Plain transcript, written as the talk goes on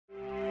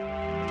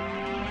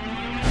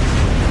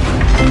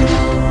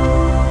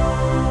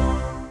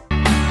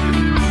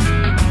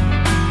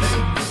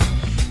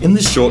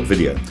short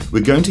video,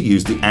 we're going to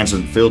use the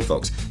Agilent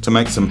FieldFox to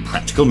make some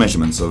practical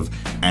measurements of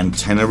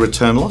antenna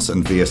return loss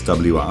and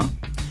VSWR,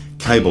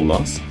 cable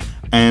loss,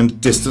 and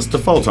distance to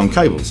fault on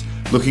cables,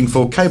 looking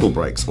for cable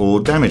breaks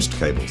or damaged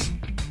cables.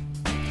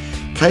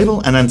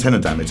 Cable and antenna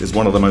damage is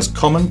one of the most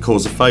common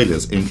cause of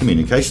failures in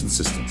communication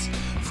systems,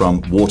 from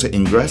water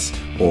ingress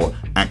or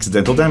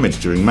accidental damage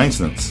during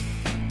maintenance.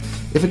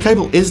 If a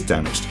cable is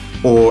damaged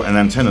or an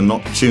antenna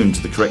not tuned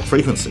to the correct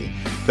frequency,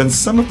 then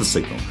some of the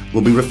signal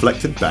will be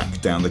reflected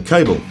back down the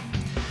cable.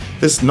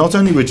 This not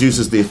only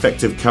reduces the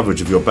effective coverage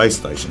of your base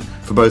station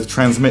for both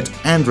transmit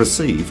and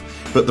receive,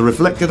 but the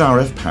reflected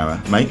RF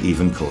power may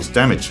even cause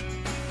damage.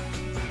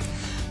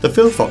 The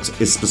FieldFox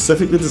is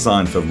specifically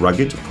designed for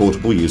rugged,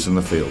 portable use in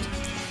the field.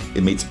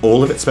 It meets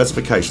all of its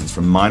specifications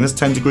from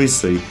 -10 degrees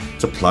C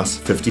to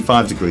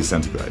 +55 degrees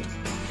centigrade.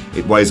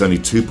 It weighs only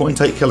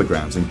 2.8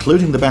 kilograms,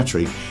 including the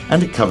battery,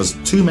 and it covers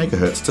 2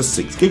 MHz to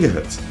 6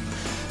 GHz.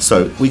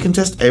 So we can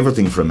test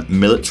everything from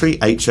military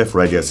HF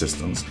radio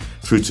systems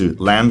through to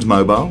land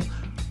mobile,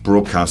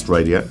 broadcast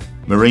radio,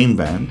 marine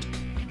band,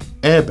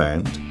 air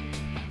band,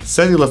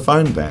 cellular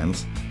phone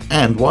bands,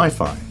 and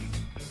Wi-Fi.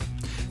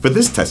 For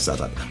this test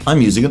setup,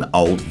 I'm using an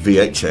old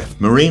VHF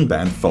marine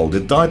band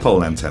folded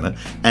dipole antenna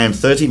and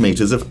 30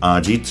 meters of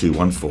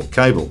RG214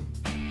 cable.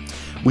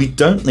 We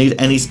don't need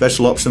any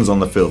special options on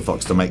the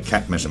FieldFox to make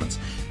CAT measurements.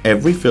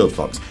 Every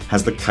FieldFox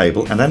has the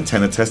cable and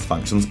antenna test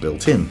functions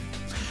built in.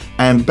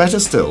 And better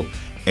still,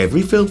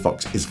 every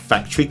FieldFox is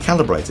factory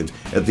calibrated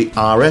at the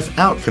RF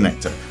out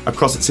connector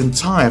across its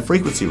entire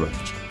frequency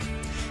range.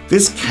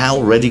 This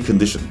CalReady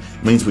condition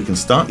means we can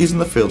start using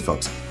the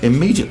FieldFox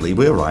immediately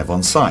we arrive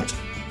on site.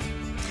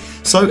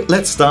 So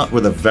let's start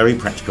with a very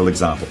practical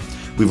example.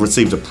 We've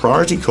received a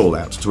priority call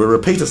out to a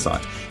repeater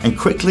site and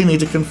quickly need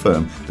to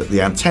confirm that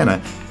the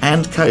antenna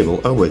and cable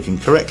are working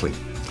correctly.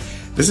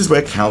 This is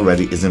where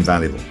CalReady is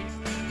invaluable.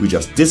 We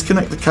just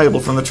disconnect the cable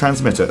from the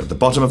transmitter at the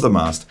bottom of the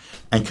mast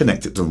and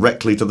connect it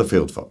directly to the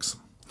FieldFox.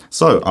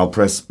 So I'll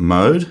press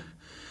Mode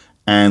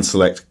and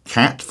select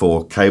CAT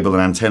for cable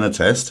and antenna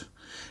test,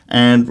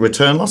 and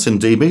return loss in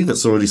dB,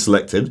 that's already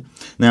selected.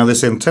 Now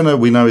this antenna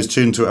we know is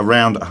tuned to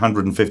around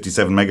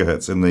 157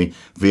 MHz in the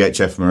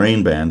VHF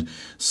marine band,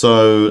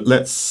 so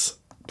let's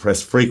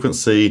press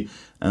frequency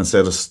and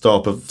set a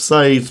stop of,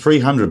 say,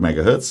 300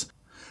 MHz.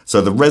 So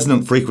the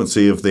resonant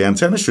frequency of the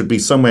antenna should be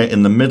somewhere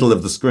in the middle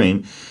of the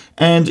screen,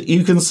 and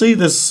you can see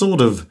there's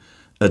sort of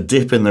a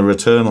dip in the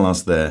return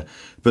loss there,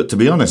 but to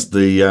be honest,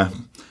 the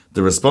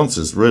response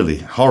is really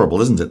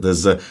horrible, isn't it?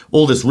 There's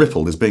all this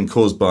ripple is being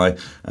caused by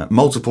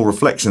multiple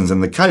reflections in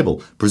the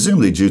cable,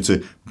 presumably due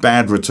to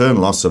bad return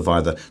loss of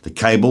either the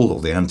cable or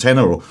the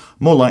antenna, or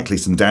more likely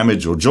some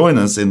damage or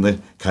joiners in the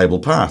cable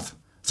path.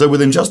 So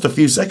within just a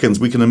few seconds,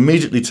 we can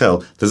immediately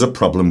tell there's a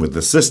problem with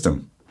the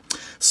system.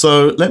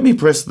 So let me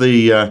press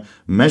the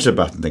measure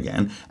button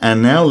again,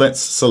 and now let's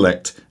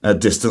select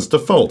distance to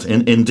fault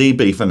in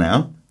dB for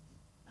now.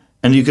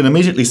 And you can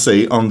immediately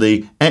see on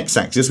the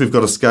x-axis we've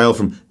got a scale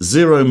from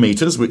 0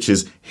 meters, which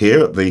is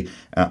here at the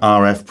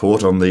RF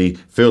port on the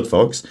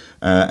FieldFox,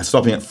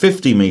 stopping at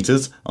 50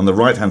 meters on the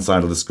right-hand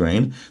side of the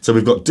screen. So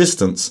we've got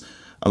distance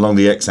along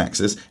the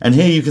x-axis, and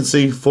here you can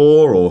see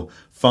 4 or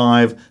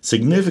 5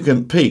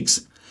 significant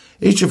peaks,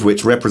 each of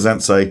which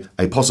represents a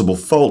possible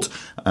fault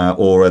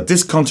or a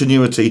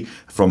discontinuity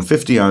from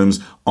 50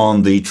 ohms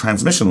on the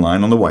transmission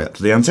line on the way up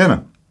to the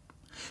antenna.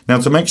 Now,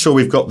 to make sure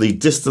we've got the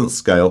distance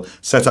scale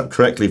set up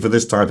correctly for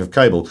this type of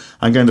cable,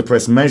 I'm going to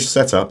press Mesh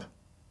Setup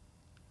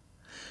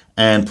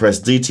and press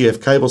DTF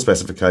Cable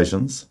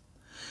Specifications,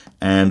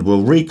 and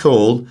we'll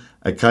recall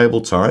a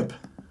cable type.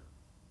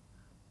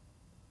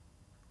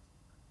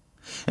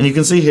 And you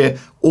can see here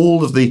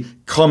all of the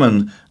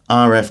common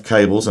RF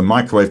cables and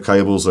microwave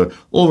cables are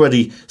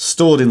already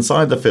stored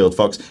inside the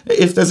FieldFox.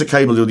 If there's a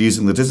cable you're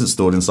using that isn't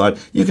stored inside,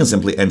 you can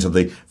simply enter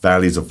the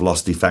values of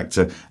velocity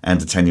factor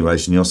and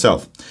attenuation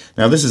yourself.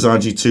 Now this is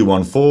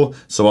RG214,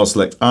 so I'll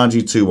select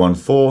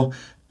RG214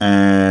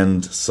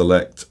 and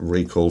select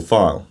Recall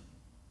File.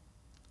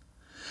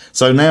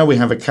 So now we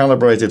have a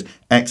calibrated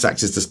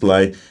x-axis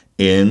display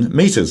in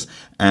meters,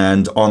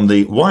 and on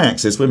the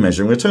y-axis we're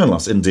measuring return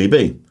loss in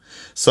dB.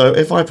 So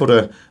if I put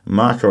a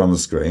marker on the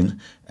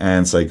screen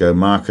and say go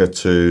marker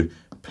to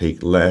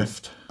peak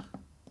left,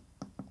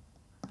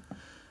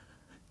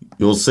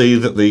 you'll see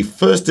that the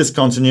first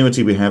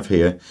discontinuity we have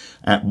here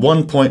at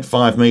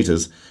 1.5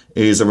 meters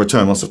is a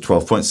return loss of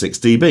 12.6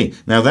 dB.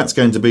 Now that's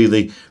going to be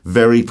the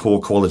very poor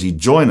quality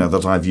joiner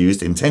that I've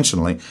used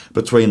intentionally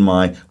between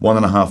my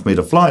 1.5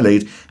 meter fly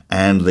lead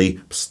and the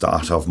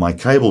start of my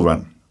cable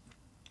run.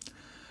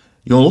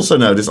 You'll also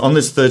notice on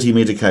this 30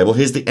 meter cable,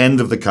 here's the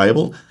end of the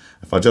cable.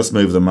 If I just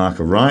move the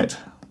marker right,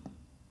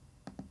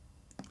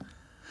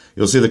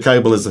 you'll see the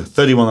cable is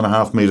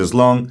 31.5 meters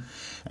long,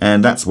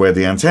 and that's where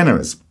the antenna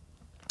is.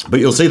 But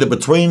you'll see that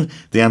between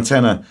the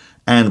antenna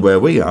and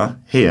where we are,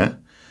 here,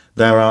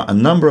 there are a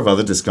number of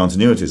other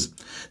discontinuities.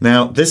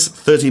 Now, this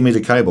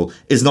 30-meter cable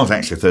is not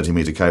actually a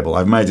 30-meter cable.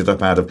 I've made it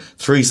up out of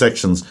 3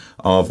 sections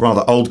of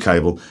rather old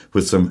cable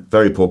with some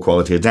very poor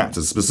quality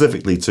adapters,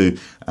 specifically to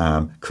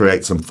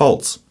create some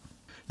faults.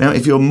 Now,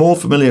 if you're more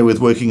familiar with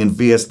working in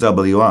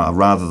VSWR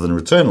rather than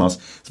return loss,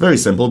 it's very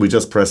simple. We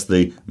just press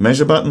the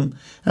measure button,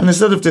 and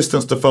instead of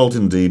distance to fault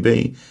in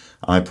dB,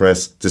 I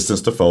press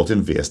distance to fault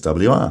in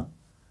VSWR.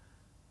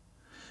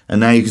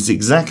 And now you can see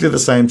exactly the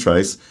same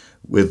trace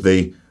with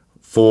the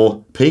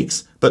 4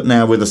 peaks, but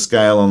now with a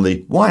scale on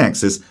the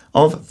y-axis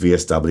of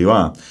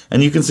VSWR.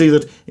 And you can see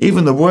that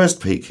even the worst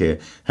peak here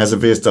has a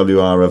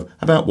VSWR of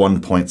about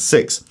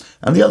 1.6,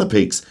 and the other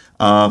peaks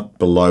are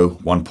below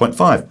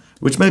 1.5.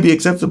 which may be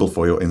acceptable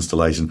for your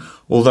installation,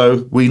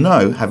 although we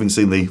know, having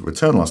seen the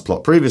return loss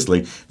plot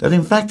previously, that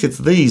in fact it's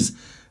these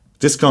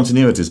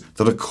discontinuities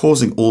that are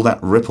causing all that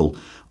ripple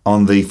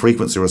on the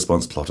frequency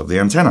response plot of the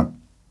antenna.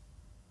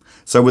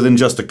 So within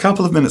just a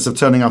couple of minutes of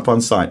turning up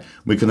on site,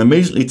 we can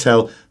immediately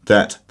tell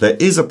that there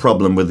is a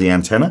problem with the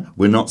antenna.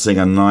 We're not seeing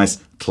a nice,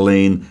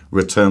 clean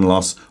return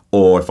loss,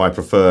 or if I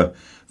prefer,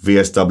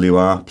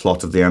 VSWR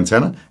plot of the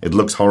antenna. It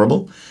looks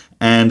horrible.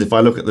 And if I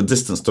look at the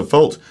distance to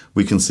fault,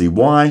 we can see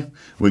why.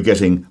 We're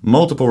getting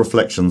multiple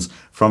reflections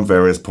from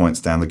various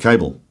points down the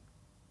cable.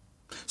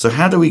 So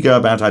how do we go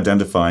about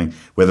identifying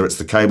whether it's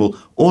the cable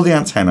or the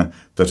antenna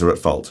that are at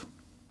fault?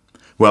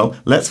 Well,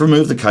 let's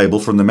remove the cable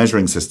from the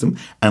measuring system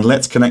and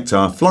let's connect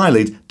our fly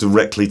lead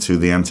directly to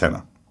the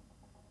antenna.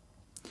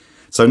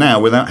 So now,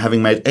 without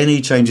having made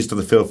any changes to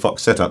the FieldFox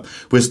setup,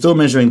 we're still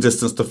measuring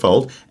distance to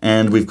fault,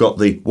 and we've got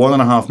the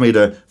 1.5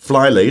 meter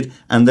fly lead,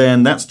 and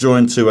then that's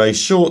joined to a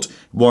short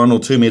 1 or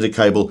 2 meter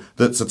cable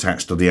that's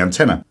attached to the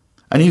antenna.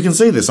 And you can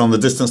see this on the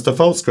distance to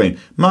fault screen.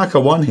 Marker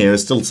 1 here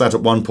is still sat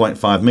at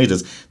 1.5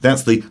 meters.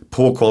 That's the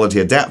poor quality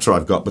adapter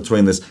I've got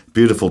between this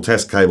beautiful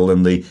test cable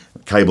and the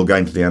cable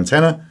going to the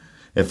antenna.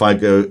 If I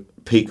go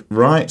peak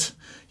right,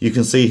 you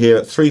can see here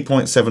at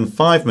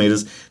 3.75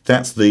 meters,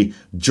 that's the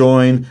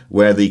join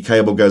where the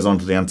cable goes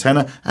onto the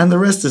antenna, and the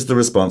rest is the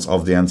response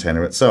of the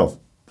antenna itself.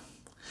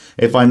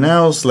 If I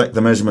now select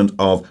the measurement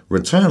of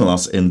return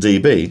loss in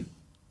dB,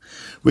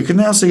 we can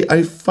now see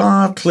a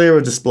far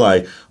clearer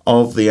display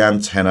of the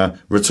antenna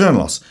return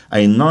loss.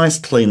 A nice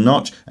clean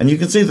notch, and you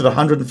can see that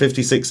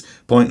 156.96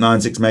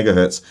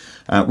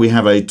 megahertz, we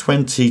have a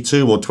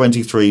 22 or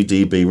 23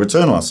 dB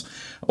return loss.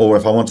 Or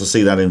if I want to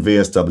see that in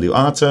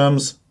VSWR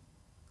terms,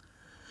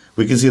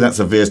 we can see that's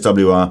a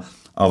VSWR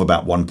of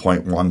about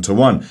 1.1 to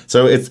 1.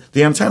 So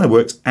the antenna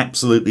works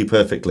absolutely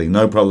perfectly,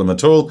 no problem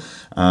at all.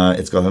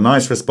 It's got a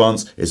nice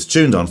response, it's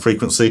tuned on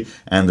frequency,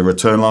 and the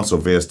return loss, or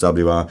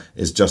VSWR,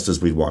 is just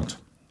as we want.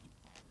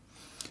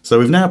 So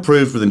we've now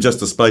proved within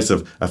just a space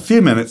of a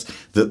few minutes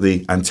that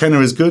the antenna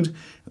is good,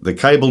 the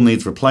cable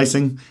needs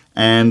replacing,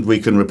 and we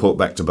can report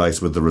back to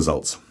base with the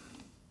results.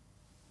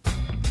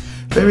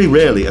 Very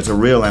rarely at a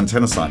real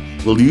antenna site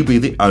will you be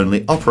the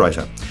only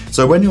operator.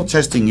 So when you're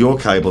testing your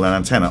cable and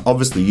antenna,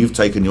 obviously you've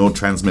taken your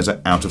transmitter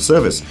out of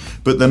service,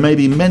 but there may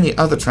be many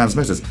other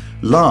transmitters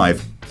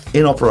live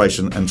in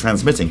operation and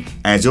transmitting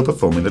as you're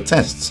performing the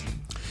tests.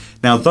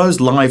 Now those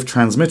live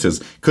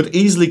transmitters could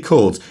easily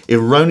cause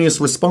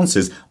erroneous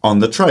responses on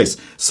the trace.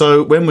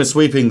 So when we're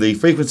sweeping the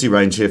frequency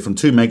range here from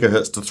 2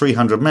 megahertz to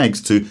 300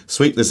 megs to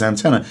sweep this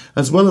antenna,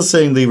 as well as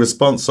seeing the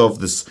response of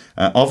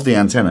the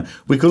antenna,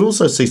 we could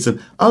also see some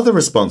other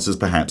responses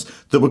perhaps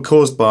that were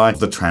caused by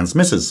the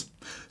transmitters.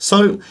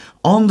 So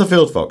on the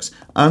FieldFox,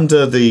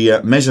 under the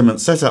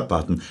measurement setup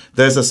button,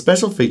 there's a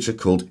special feature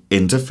called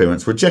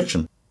interference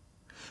rejection.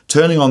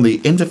 Turning on the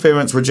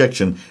interference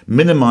rejection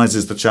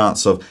minimizes the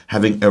chance of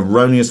having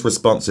erroneous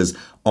responses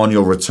on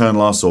your return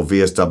loss or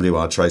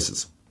VSWR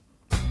traces.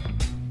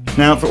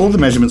 Now, for all the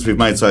measurements we've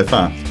made so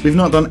far, we've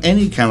not done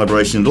any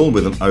calibration at all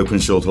with an open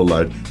short or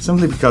load,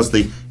 simply because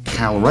the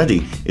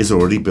CalReady is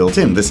already built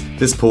in.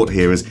 This port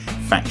here is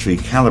factory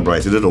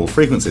calibrated at all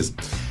frequencies.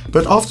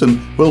 But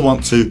often we'll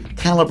want to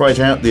calibrate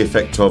out the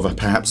effect of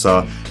perhaps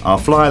our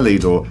fly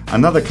lead or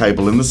another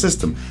cable in the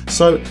system.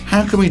 So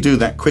how can we do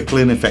that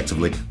quickly and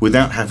effectively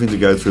without having to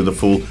go through the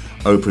full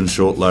open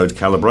short load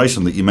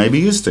calibration that you may be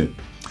used to?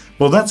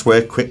 Well, that's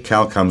where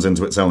QuickCal comes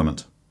into its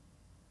element.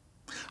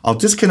 I'll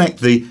disconnect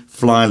the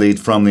fly lead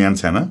from the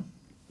antenna,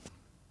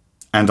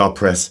 and I'll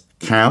press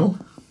Cal,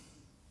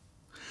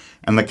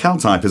 and the Cal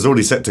type is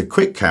already set to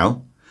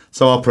QuickCal,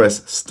 so I'll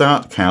press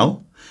Start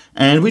Cal,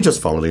 and we just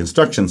follow the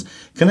instructions.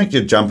 Connect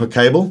your jumper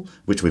cable,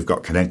 which we've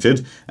got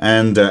connected,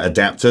 and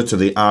adapter to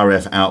the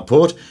RF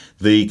output.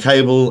 The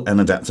cable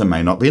and adapter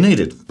may not be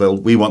needed,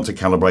 but we want to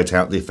calibrate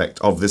out the effect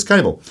of this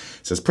cable.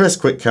 It says press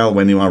QuickCal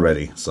when you are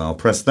ready, so I'll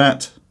press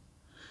that,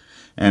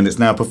 and it's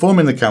now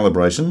performing the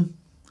calibration.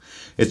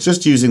 It's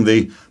just using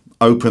the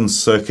open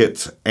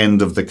circuit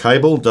end of the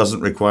cable,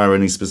 doesn't require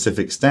any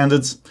specific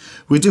standards.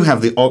 We do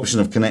have the option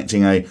of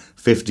connecting a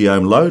 50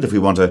 ohm load if we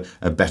want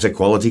a better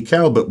quality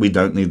cal, but we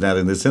don't need that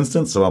in this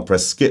instance, so I'll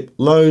press skip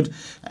load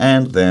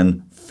and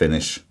then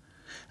finish.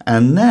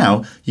 And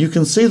now you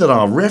can see that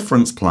our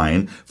reference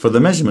plane for the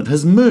measurement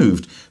has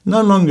moved.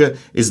 No longer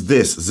is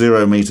this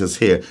 0 meters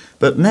here,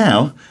 but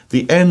now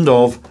the end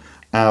of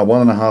our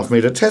 1.5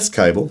 meter test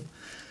cable,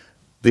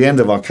 the end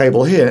of our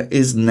cable here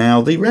is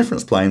now the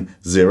reference plane,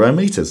 0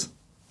 meters.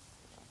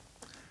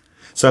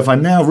 So if I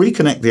now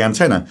reconnect the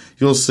antenna,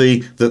 you'll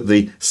see that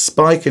the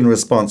spike in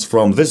response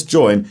from this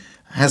join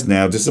has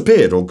now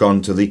disappeared or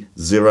gone to the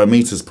 0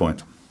 meters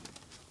point.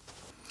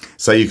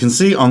 So you can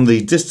see on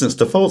the distance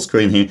default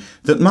screen here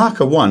that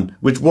marker 1,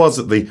 which was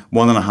at the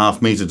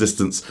 1.5 meter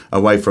distance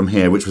away from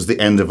here, which was the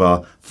end of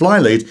our fly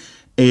lead,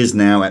 is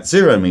now at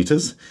 0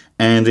 meters.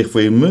 And if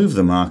we move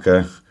the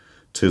marker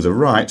to the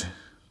right,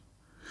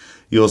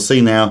 you'll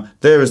see now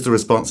there is the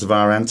response of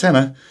our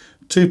antenna,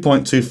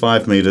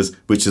 2.25 meters,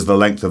 which is the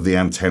length of the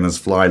antenna's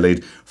fly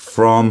lead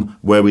from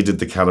where we did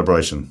the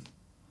calibration.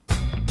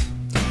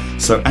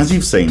 So as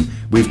you've seen,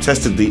 we've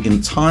tested the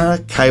entire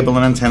cable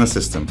and antenna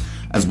system,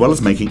 as well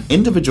as making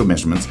individual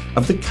measurements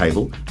of the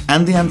cable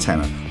and the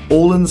antenna,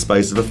 all in the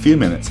space of a few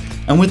minutes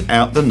and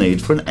without the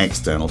need for an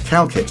external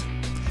cal kit.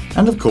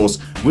 And of course,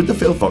 with the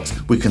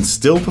FieldFox, we can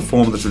still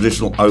perform the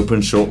traditional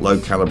open short load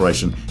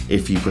calibration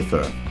if you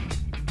prefer.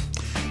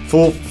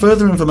 For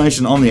further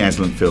information on the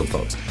Agilent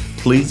FieldFox,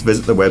 please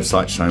visit the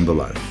website shown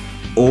below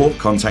or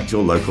contact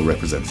your local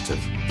representative.